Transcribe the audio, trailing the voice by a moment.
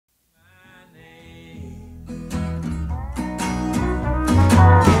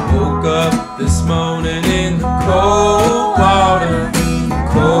this morning in the cold water,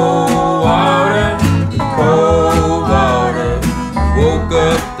 cold water, cold water. Woke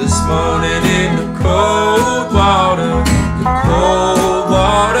up this morning in the cold water, cold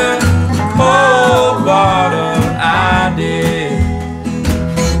water, cold water. I did.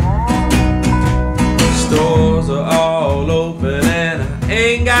 Stores are all open and I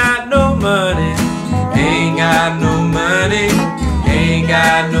ain't got no money, ain't got no money, ain't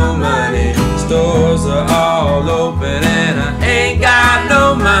got no money. Stores are all open and I ain't got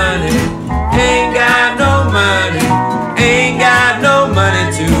no money, ain't got no money, ain't got no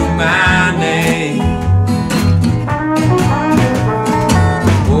money to my name.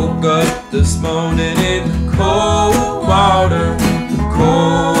 Woke up this morning in the cold water,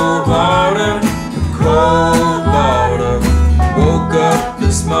 cold water, cold water. Woke up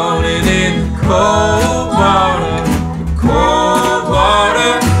this morning in the cold water, cold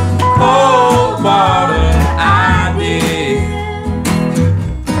water, cold water. I did.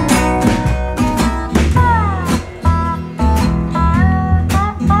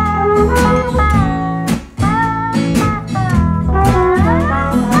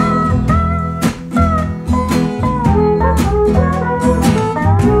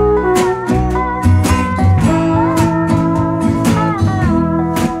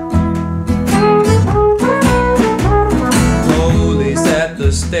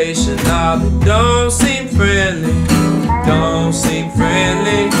 Station, now they don't seem friendly, don't seem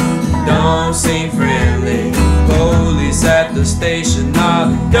friendly, don't seem friendly. Police at the station, now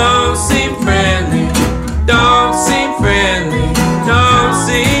they don't seem friendly, don't seem friendly, don't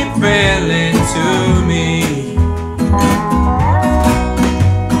seem friendly to me.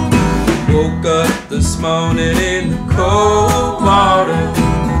 Woke up this morning in the cold water,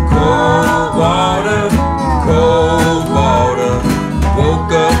 cold water, cold water.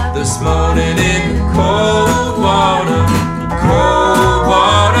 Woke up this morning in the cold water, cold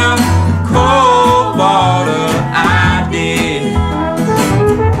water, cold water. I did.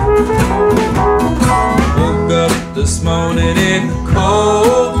 Woke up this morning in the cold